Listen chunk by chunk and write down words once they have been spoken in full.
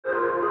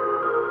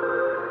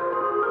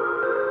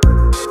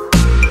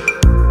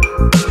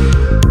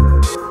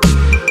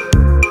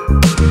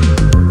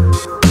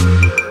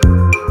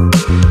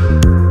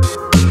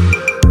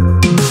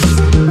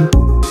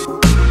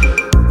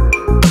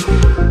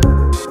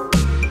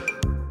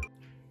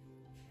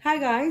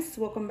guys,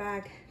 welcome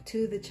back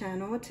to the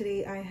channel.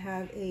 Today I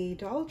have a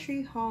Dollar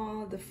Tree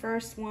haul, the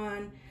first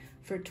one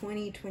for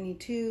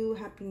 2022.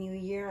 Happy New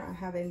Year. I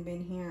haven't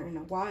been here in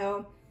a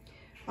while,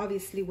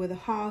 obviously with a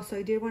haul, so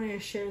I did want to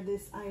share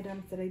these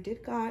items that I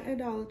did got at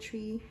Dollar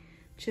Tree,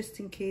 just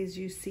in case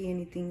you see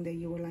anything that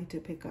you would like to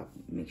pick up.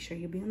 Make sure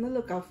you be on the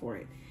lookout for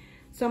it.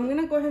 So I'm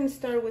gonna go ahead and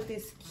start with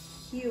these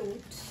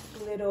cute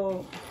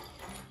little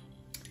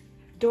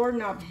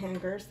doorknob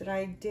hangers that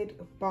I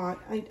bought.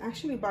 I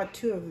actually bought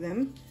 2 of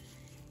them.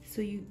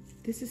 So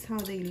this is how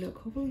they look.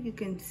 Hopefully you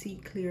can see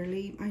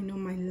clearly. I know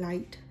my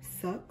light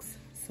sucks.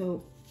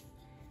 So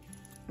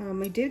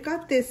I did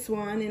got this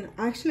one, and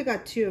I actually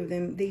got 2 of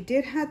them. They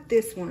did have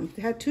this one.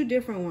 They had 2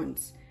 different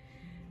ones.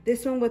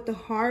 This one with the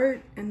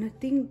heart, and I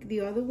think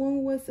the other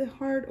one was a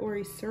heart or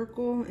a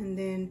circle, and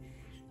then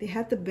they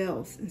had the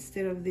bells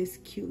instead of these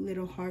cute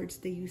little hearts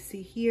that you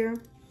see here.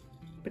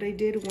 But I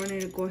did want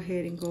to go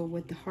ahead and go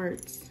with the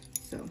hearts,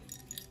 so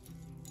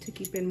to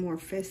keep it more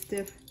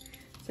festive.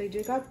 So I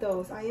just got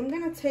those. I am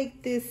gonna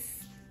take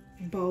this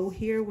bow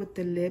here with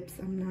the lips.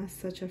 I'm not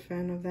such a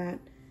fan of that,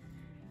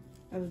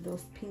 of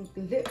those pink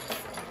lips.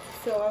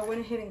 So I went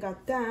ahead and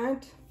got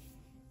that.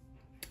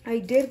 I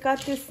did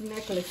got this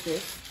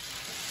necklaces.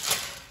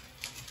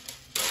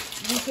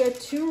 You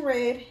get 2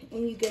 red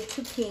and you get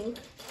 2 pink.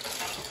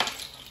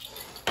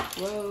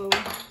 Whoa.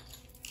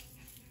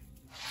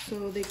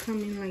 So they come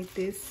in like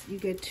this. You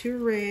get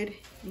 2 red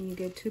and you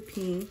get 2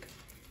 pink.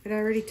 But I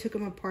already took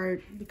them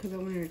apart because I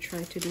wanted to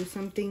try to do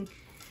something.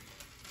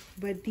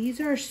 But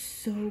these are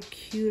so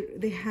cute.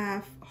 They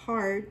have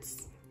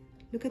hearts.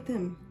 Look at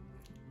them.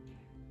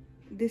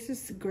 This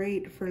is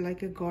great for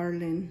like a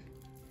garland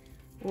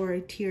or a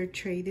tier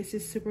tray. This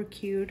is super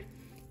cute.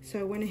 So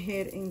I went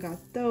ahead and got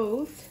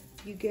those.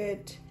 You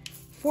get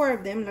 4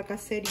 of them. Like I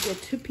said, you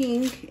get 2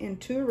 pink and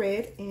 2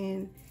 red.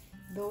 And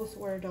those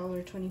were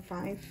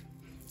 $1.25.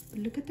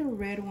 Look at the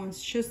red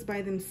ones just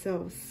by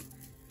themselves.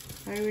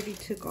 I already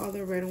took all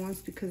the red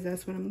ones because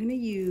that's what I'm gonna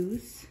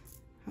use.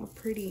 How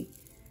pretty.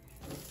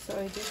 So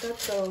I just got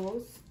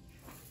those.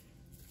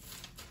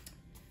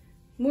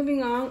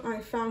 Moving on, I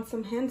found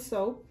some hand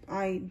soap.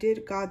 I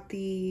did got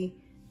the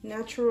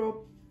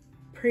natural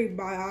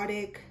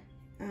prebiotic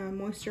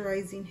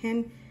moisturizing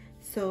hand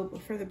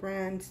soap for the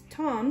brand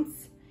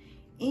Tom's.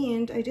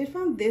 And I did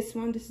find this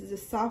one. This is a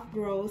soft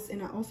rose,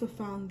 and I also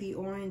found the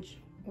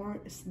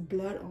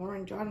blood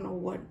orange. I don't know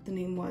what the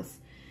name was,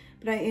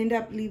 but I end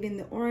up leaving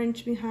the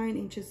orange behind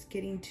and just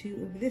getting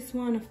 2 of this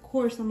one. Of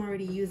course, I'm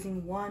already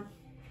using 1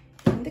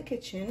 in the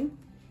kitchen.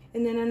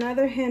 And then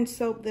another hand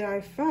soap that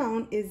I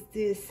found is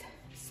this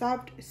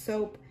soft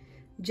soap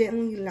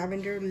gently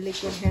lavender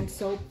liquid hand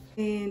soap,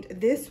 and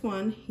this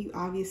one you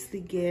obviously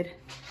get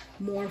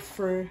more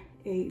for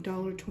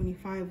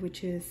 $1.25,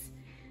 which is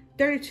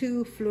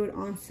 32 fluid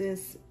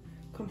ounces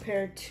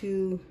compared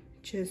to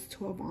just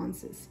 12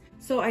 ounces.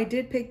 So I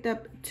did pick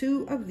up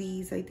 2 of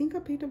these. I think I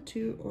picked up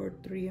 2 or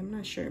 3, I'm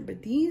not sure,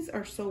 but these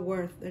are so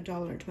worth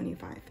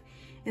 $1.25.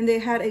 And they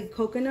had a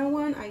coconut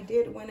one. I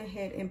did went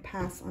ahead and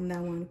pass on that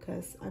one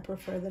because I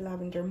prefer the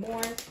lavender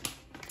more.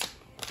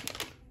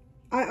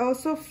 I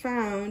also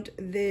found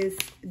this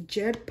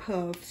Jet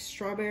Puff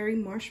strawberry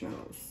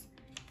marshmallows.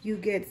 You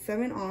get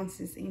 7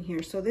 ounces in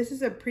here. So this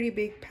is a pretty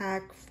big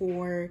pack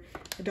for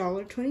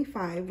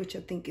 $1.25, which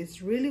I think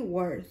is really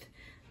worth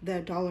the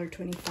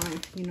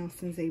 $1.25, you know,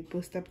 since they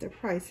boost up their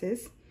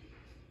prices.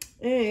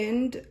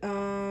 And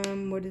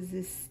what is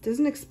this?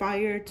 Doesn't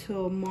expire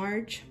till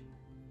March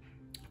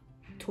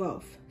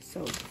 12th.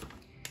 So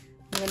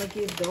I'm gonna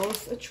give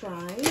those a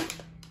try.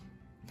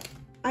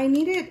 I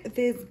needed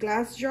these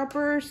glass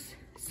droppers,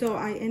 so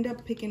I end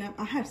up picking up,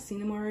 I have seen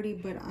them already,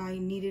 but I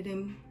needed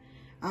them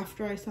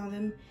after I saw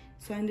them,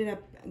 so I ended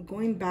up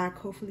going back.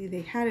 Hopefully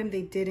they had them.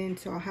 They didn't,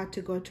 so I had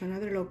to go to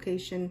another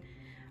location,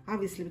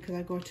 obviously, because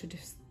I go to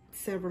just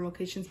several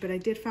locations, but I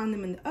did find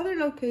them in the other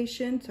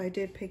location, so I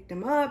did pick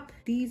them up.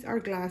 These are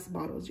glass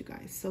bottles, you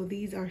guys, so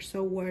these are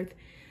so worth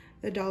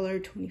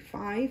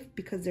 $1.25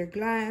 because they're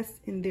glass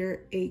and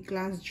they're a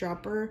glass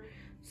dropper,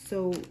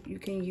 so you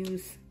can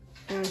use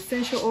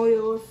essential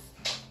oils,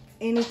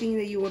 anything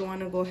that you would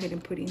want to go ahead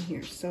and put in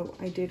here. So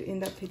I did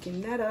end up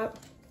picking that up.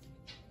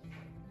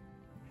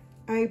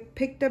 I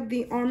picked up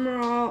the Armor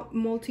All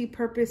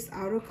multi-purpose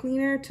auto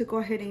cleaner to go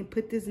ahead and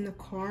put this in the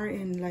car,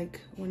 and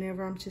like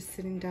whenever I'm just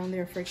sitting down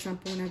there, for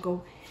example, when I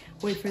go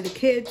wait for the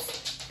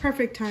kids,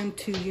 perfect time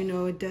to, you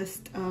know,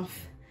 dust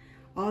off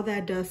all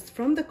that dust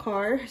from the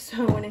car.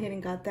 So I went ahead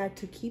and got that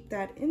to keep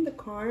that in the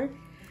car.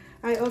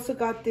 I also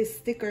got these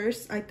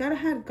stickers. I thought I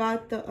had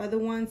got the other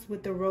ones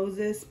with the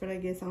roses, but I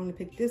guess I only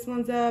picked these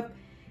ones up.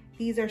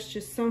 These are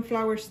just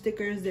sunflower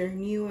stickers. They're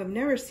new. I've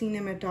never seen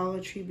them at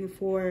Dollar Tree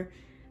before.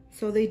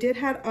 So they did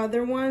have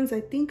other ones.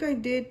 I think I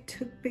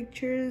took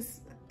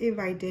pictures. If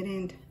I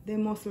didn't, they're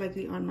most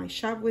likely on my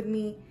shop with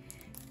me.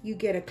 You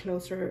get a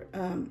closer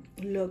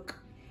look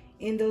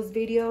in those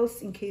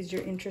videos in case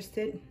you're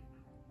interested.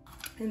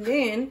 And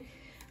then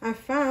I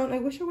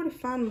wish I would have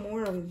found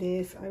more of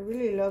this. I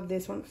really love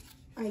this one.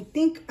 I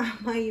think I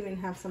might even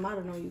have some, I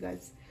don't know, you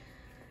guys.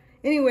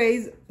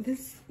 Anyways,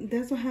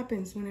 that's what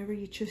happens whenever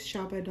you just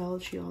shop at Dollar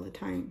Tree all the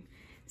time.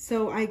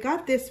 So I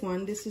got this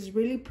one. This is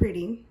really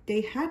pretty.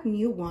 They had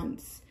new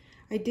ones.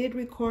 I did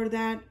record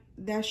that.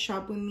 That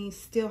shop with me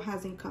still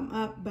hasn't come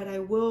up, but I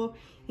will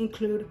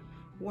include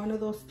one of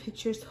those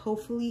pictures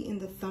hopefully in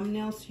the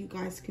thumbnail, so you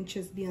guys can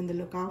just be on the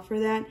lookout for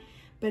that.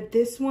 But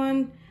this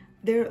one,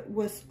 there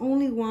was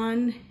only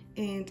one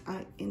and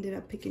I ended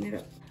up picking it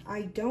up.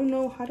 I don't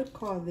know how to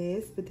call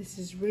this, but this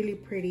is really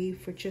pretty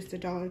for just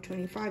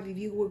 $1.25. If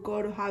you would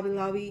go to Hobby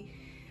Lobby,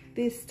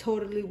 this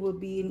totally would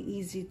be an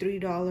easy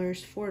 $3,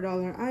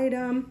 $4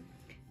 item.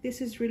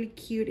 This is really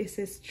cute. It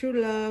says True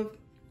Love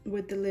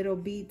with the little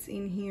beads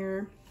in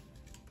here.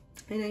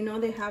 And I know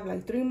they have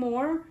like 3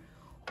 more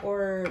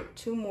or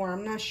 2 more,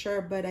 I'm not sure,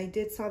 but I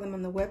did saw them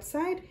on the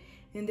website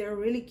and they're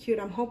really cute.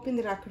 I'm hoping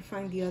that I could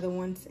find the other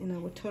ones and I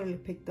would totally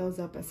pick those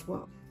up as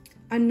well.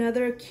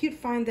 Another cute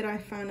find that I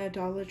found at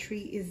Dollar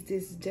Tree is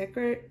this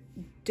decor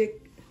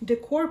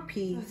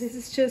piece. This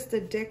is just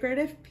a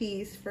decorative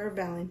piece for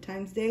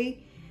Valentine's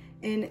Day,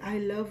 and I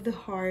love the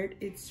heart.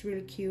 It's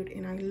really cute,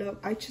 and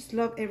I just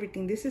love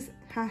everything. This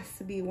has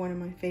to be one of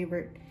my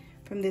favorite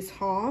from this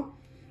haul,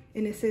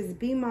 and it says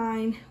 "Be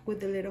Mine" with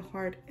the little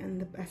heart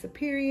and as a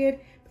period.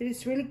 But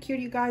it's really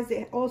cute, you guys.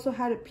 They also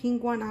had a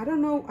pink one. I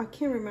don't know, I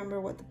can't remember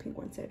what the pink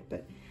one said,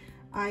 but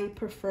I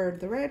preferred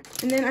the red.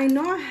 And then I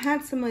know I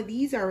had some of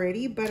these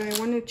already, but I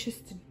wanted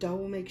just to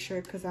double make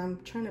sure because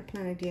I'm trying to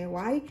plan a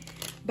DIY.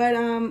 But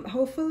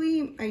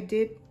hopefully I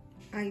did.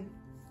 I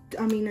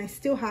mean, I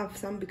still have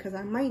some because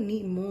I might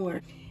need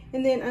more.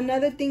 And then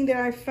another thing that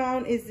I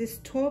found is this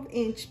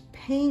 12-inch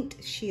paint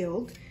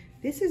shield.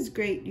 This is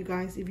great, you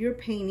guys, if you're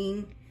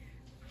painting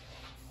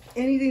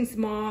anything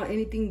small,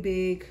 anything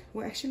big.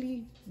 Well,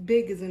 actually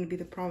big is going to be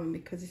the problem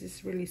because this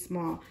is really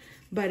small.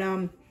 But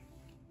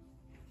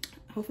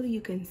hopefully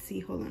you can see,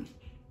 hold on.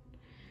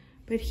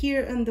 But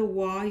here on the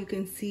wall, you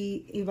can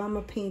see if I'm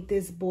gonna paint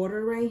this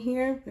border right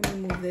here, let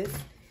me move this.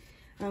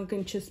 I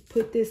can just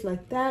put this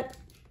like that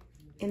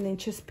and then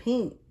just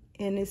paint.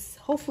 And it's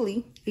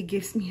hopefully it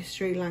gives me a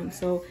straight line.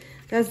 So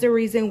that's the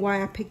reason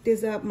why I picked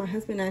this up. My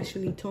husband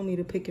actually told me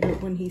to pick it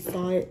up when he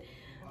saw it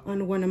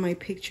on one of my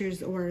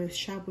pictures or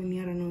shop with me.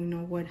 I don't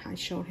know what I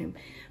showed him,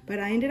 but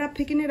I ended up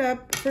picking it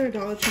up for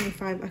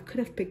 $1.25. I could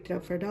have picked it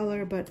up for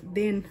 $1, but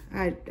then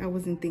I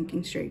wasn't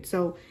thinking straight,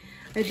 so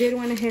I did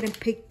went ahead and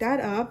pick that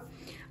up.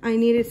 I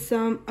needed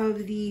some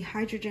of the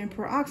hydrogen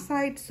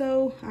peroxide,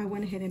 so I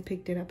went ahead and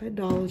picked it up at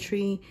Dollar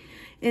Tree.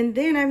 And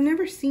then I've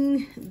never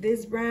seen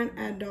this brand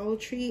at Dollar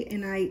Tree,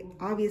 and I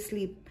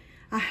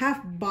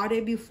have bought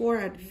it before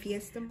at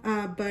Fiesta,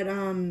 but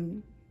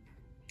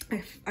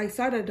I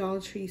saw it at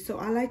Dollar Tree, so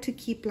I like to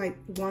keep like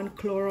one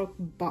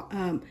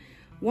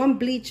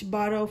bleach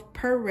bottle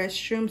per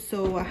restroom.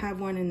 So I have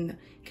one in the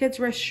kids'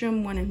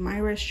 restroom, one in my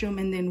restroom,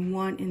 and then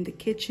one in the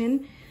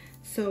kitchen.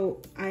 So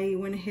I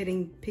went ahead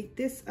and picked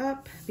this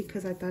up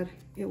because I thought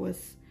it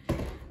was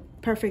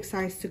perfect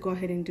size to go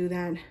ahead and do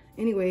that.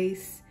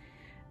 Anyways,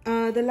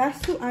 the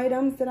last 2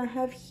 items that I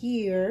have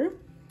here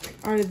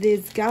are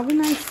these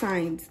galvanized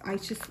signs. I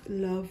just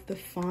love the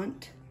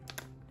font.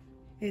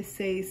 It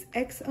says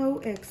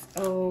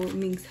XOXO,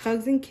 means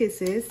hugs and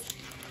kisses.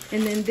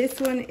 And then this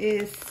one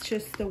is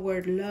just the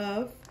word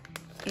love.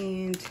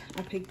 And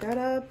I picked that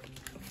up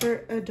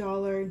for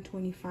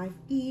 $1.25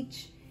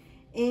 each.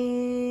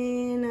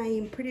 And I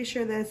am pretty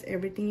sure that's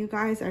everything, you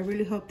guys. I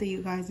really hope that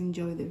you guys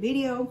enjoyed the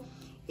video.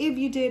 If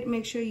you did,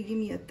 make sure you give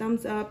me a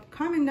thumbs up,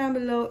 comment down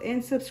below,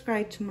 and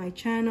subscribe to my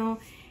channel.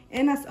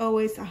 And as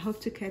always, I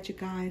hope to catch you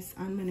guys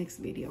on my next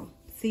video.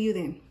 See you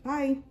then.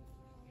 Bye.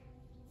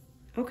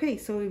 Okay,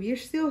 so if you're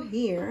still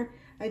here,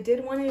 I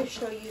did want to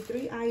show you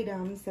 3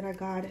 items that I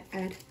got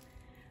at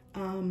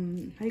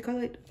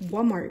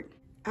Walmart.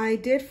 I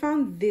did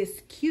found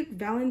this cute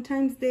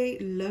Valentine's Day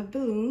love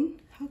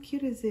balloon. How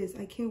cute is this?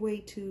 I can't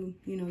wait to,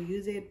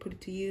 use it, put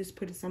it to use,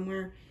 put it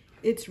somewhere.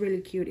 It's really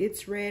cute.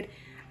 It's red.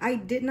 I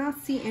did not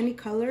see any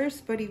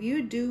colors, but if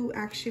you do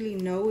actually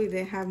know if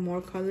they have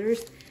more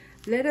colors,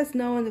 let us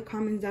know in the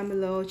comments down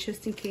below,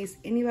 just in case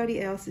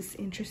anybody else is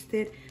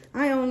interested.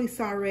 I only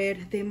saw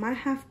red. They might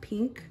have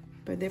pink,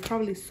 but they're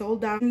probably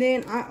sold out. And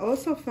then I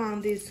also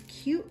found these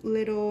cute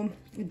little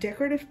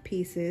decorative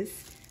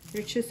pieces.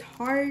 They're just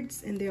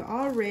hearts and they're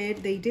all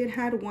red. They did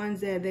have ones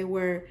that they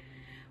were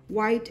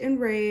white and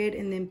red,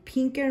 and then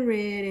pink and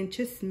red, and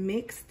just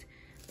mixed.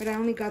 But I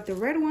only got the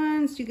red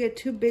ones. You get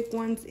 2 big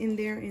ones in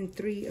there and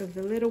 3 of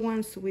the little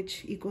ones,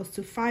 which equals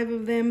to 5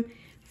 of them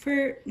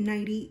for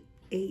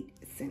 98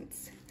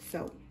 cents.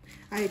 So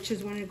I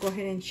just want to go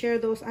ahead and share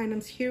those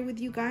items here with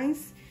you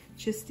guys,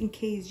 just in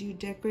case you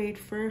decorate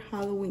for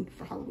Halloween.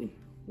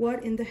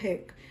 What in the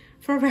heck?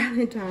 For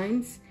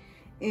Valentine's.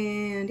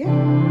 And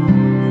yeah.